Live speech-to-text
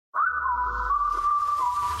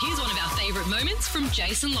Here's one of our favourite moments from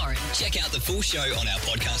Jason Lauren. Check out the full show on our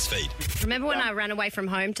podcast feed. Remember when I ran away from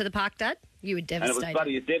home to the park, Dad? You were And devastated. it was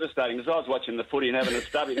bloody devastating because I was watching the footy and having a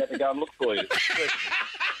stubby, had to go and look for you. Two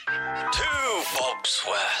Bob's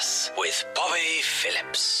Worth with Bobby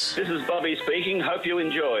Phillips. This is Bobby speaking. Hope you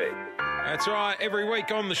enjoy. That's right. Every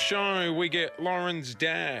week on the show, we get Lauren's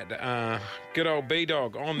dad, good old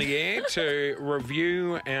B-Dog, on the air to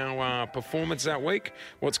review our performance that week.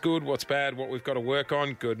 What's good, what's bad, what we've got to work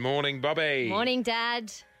on. Good morning, Bobby. Morning,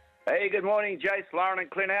 Dad. Hey, good morning, Jace, Lauren and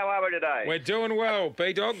Clint. How are we today? We're doing well,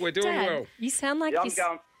 B-Dog. We're doing Dad, well. you sound like Yeah,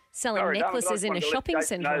 you're selling necklaces in a shopping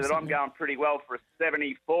centre or know that I'm something. going pretty well for a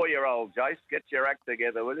 74-year-old, Jace. Get your act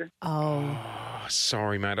together, will you? Oh, Oh,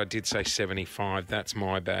 sorry, mate. I did say 75. That's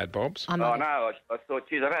my bad, Bobs. I'm Oh, no. I thought,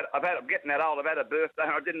 geez, I'm getting that old. I've had a birthday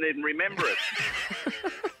and I didn't even remember it.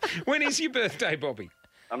 When is your birthday, Bobby?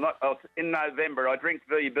 It's in November. I drink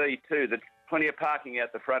VB too. There's plenty of parking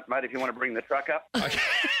out the front, mate, if you want to bring the truck up.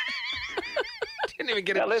 Didn't even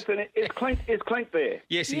get Now, it. listen, is Clint there?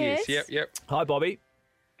 Yes, he Yes. is. Yep. Hi, Bobby.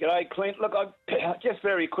 G'day, Clint. Look, just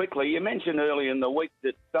very quickly, you mentioned earlier in the week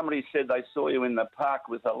that somebody said they saw you in the park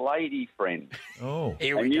with a lady friend. Oh.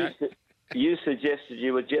 Here we And go. you suggested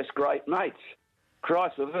you were just great mates.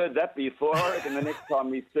 Christ, I've heard that before. I reckon the next time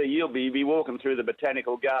we see you, you'll be walking through the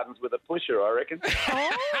botanical gardens with a pusher, I reckon.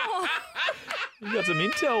 Oh, You got some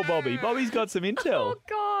intel, Bobby. Bobby's got some intel.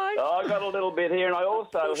 God. I got a little bit here, and I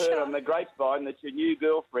also heard on the grapevine that your new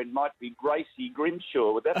girlfriend might be Gracie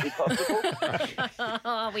Grimshaw. Would that be possible?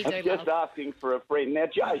 Oh, we do I'm just love. asking for a friend. Now,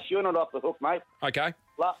 Jace, you're not off the hook, mate. Okay.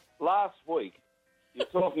 Last week, you're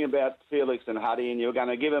talking about Felix and Huddy, and you were going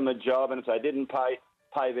to give them a job, and if they didn't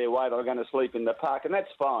pay their way, they were going to sleep in the park, and that's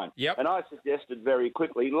fine. Yep. And I suggested very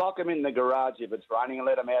quickly, lock them in the garage if it's raining and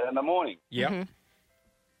let them out in the morning. Yep.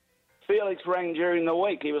 Felix rang during the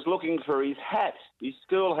week. He was looking for his hat, his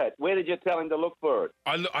school hat. Where did you tell him to look for it?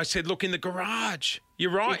 I said, look in the garage.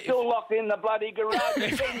 You're right. He's still locked in the bloody garage.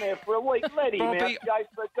 He's been there for a week. Let him out, Bobby- Jace,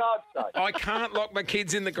 for God's sake. I can't lock my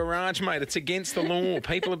kids in the garage, mate. It's against the law.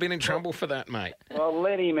 People have been in trouble for that, mate. Well,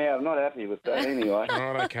 let him out. I'm not happy with that anyway.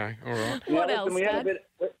 Right, okay. All right. What Now, else, listen, Dad?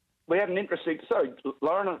 we had an interesting... Sorry,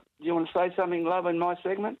 Lauren, do you want to say something, love, in my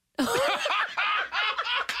segment?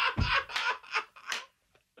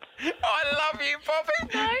 I love you,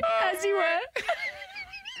 Bobby. No, as you were.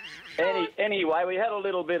 Anyway, we had a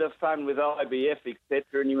little bit of fun with IBF,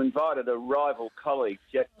 etc., and you invited a rival colleague,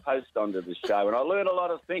 Jack Post, onto the show, and I learned a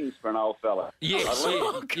lot of things for an old fella. Yes.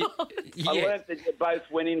 I learned that you both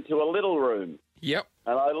went into a little room, Yep.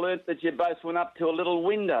 and I learnt that you both went up to a little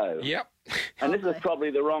window. Yep. And this is probably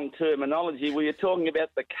the wrong terminology. Were you talking about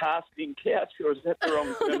the casting couch, or is that the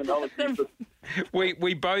wrong terminology?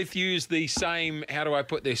 We both use the same, how do I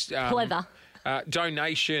put this? Pleather.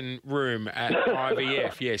 Donation room at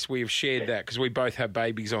IVF. Yes, we have shared that because we both have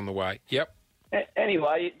babies on the way. Yep.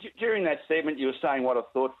 Anyway, during that segment, you were saying what a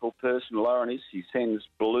thoughtful person Lauren is. She sends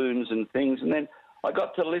balloons and things. And then I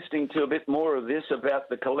got to listening to a bit more of this about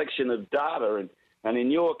the collection of data. And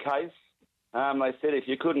in your case, they said if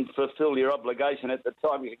you couldn't fulfil your obligation at the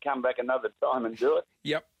time, you could come back another time and do it.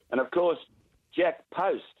 Yep. And, of course, Jack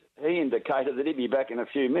Post, he indicated that he'd be back in a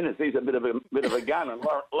few minutes. He's a bit of a gun, and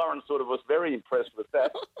Lauren sort of was very impressed with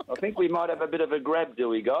that. I think we might have a bit of a grab, do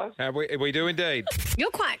we, guys? We do indeed.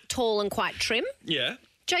 You're quite tall and quite trim. Yeah.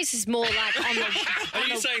 Jace is more like on the... Are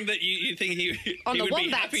you saying that you think he On the would be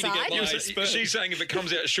wombat happy side. to get my sperm? She's saying if it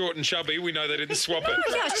comes out short and chubby, we know they didn't swap it.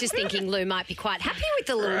 Yeah, I was just thinking Lou might be quite happy with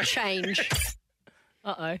the little change.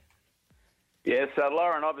 Uh-oh. Yeah, so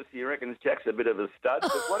Lauren obviously reckons Jack's a bit of a stud.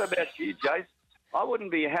 But what about you, Jace? I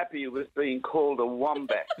wouldn't be happy with being called a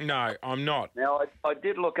wombat. No, I'm not. Now, I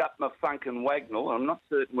did look up my Funk and Wagnall. I'm not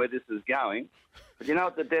certain where this is going. But you know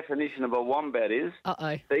what the definition of a wombat is?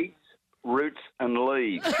 Uh-oh. Seeds, roots and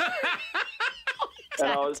leaves. And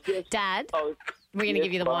I was just... Dad, I was- we're going to Yes,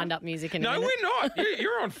 give you the fine. wind-up music in a No, minute. we're not.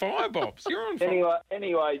 You're on fire, Bobs. You're on fire.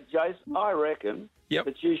 Anyway, Jace, I reckon Yep.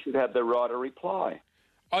 that you should have the right of reply.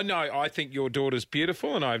 Oh, no, I think your daughter's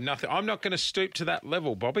beautiful and I have nothing. I'm not going to stoop to that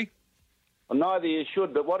level, Bobby. Well, neither you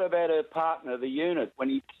should, but what about her partner, the unit,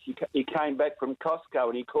 when he came back from Costco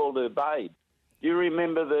and he called her babe? Do you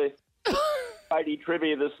remember the lady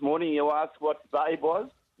trivia this morning? You asked what babe was?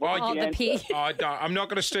 Oh, the pig. I'm not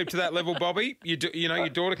going to stoop to that level, Bobby. You know, your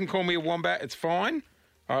daughter can call me a wombat. It's fine.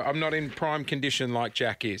 I'm not in prime condition like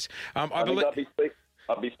Jack is. I'll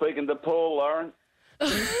be speaking to Paul, Lauren.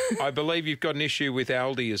 I believe you've got an issue with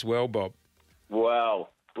Aldi as well, Bob. Well,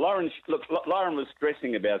 Lauren was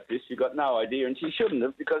stressing about this. You got no idea, and she shouldn't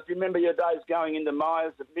have, because remember your days going into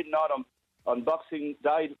Myers at midnight on Boxing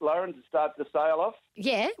Day, Lauren, to start the sale off?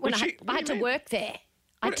 Yeah, when But I had to work there.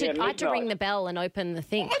 I had to midnight. ring the bell and open the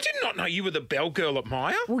thing. I did not know you were the bell girl at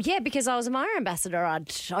Myer. Well, yeah, because I was a Myer ambassador.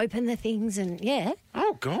 I'd open the things and, yeah.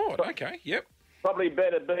 Oh, God. Okay, yep. Probably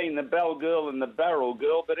better being the bell girl than the barrel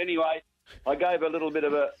girl. But anyway, I gave a little bit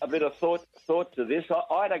of thought to this.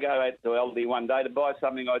 I had to go out to Aldi one day to buy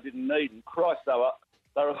something I didn't need, and Christ, they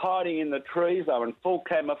were hiding in the trees. They were in full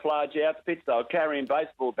camouflage outfits. They were carrying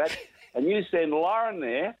baseball bats, and you send Lauren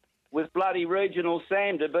there with bloody Regional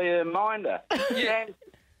Sam to be her minder.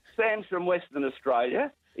 Sam's from Western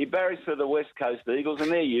Australia. He barracks for the West Coast Eagles,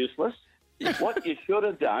 and they're useless. What you should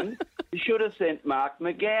have done, you should have sent Mark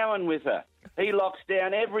McGowan with her. He locks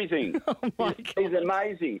down everything. He's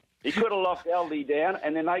amazing. He could have locked Aldi down,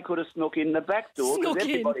 and then they could have snook in the back door, because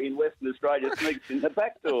everybody in Western Australia sneaks in the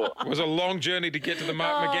back door. It was a long journey to get to the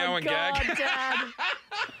Mark McGowan gag. Dad.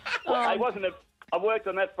 Well, I worked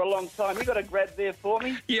on that for a long time. You got a grad there for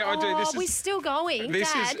me? Yeah, I do. We're still going,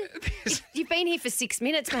 Dad. You've been here for 6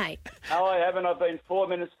 minutes, mate. No, I haven't. I've been 4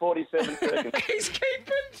 minutes, 47 seconds. He's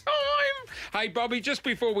keeping time. Hey, Bobby, just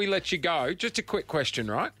before we let you go, just a quick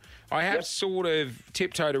question, right? I have sort of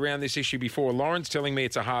tiptoed around this issue before. Lauren's telling me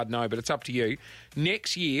it's a hard no, but it's up to you.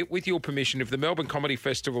 Next year, with your permission, if the Melbourne Comedy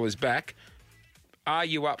Festival is back, are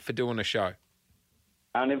you up for doing a show?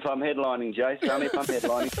 Only if I'm headlining, Jace. Only if I'm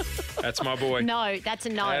headlining. That's my boy. No, that's a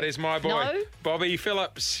no. That is my boy. No? Bobby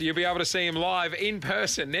Phillips. You'll be able to see him live in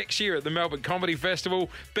person next year at the Melbourne Comedy Festival.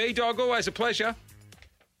 B-Dog, always a pleasure.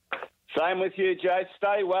 Same with you, Jace.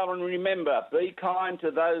 Stay well and remember, be kind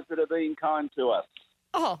to those that are being kind to us.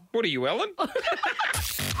 Oh. What are you, Ellen?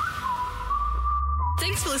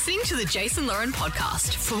 Thanks for listening to the Jason Lauren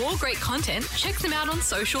podcast. For more great content, check them out on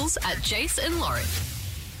socials at Jason Lauren.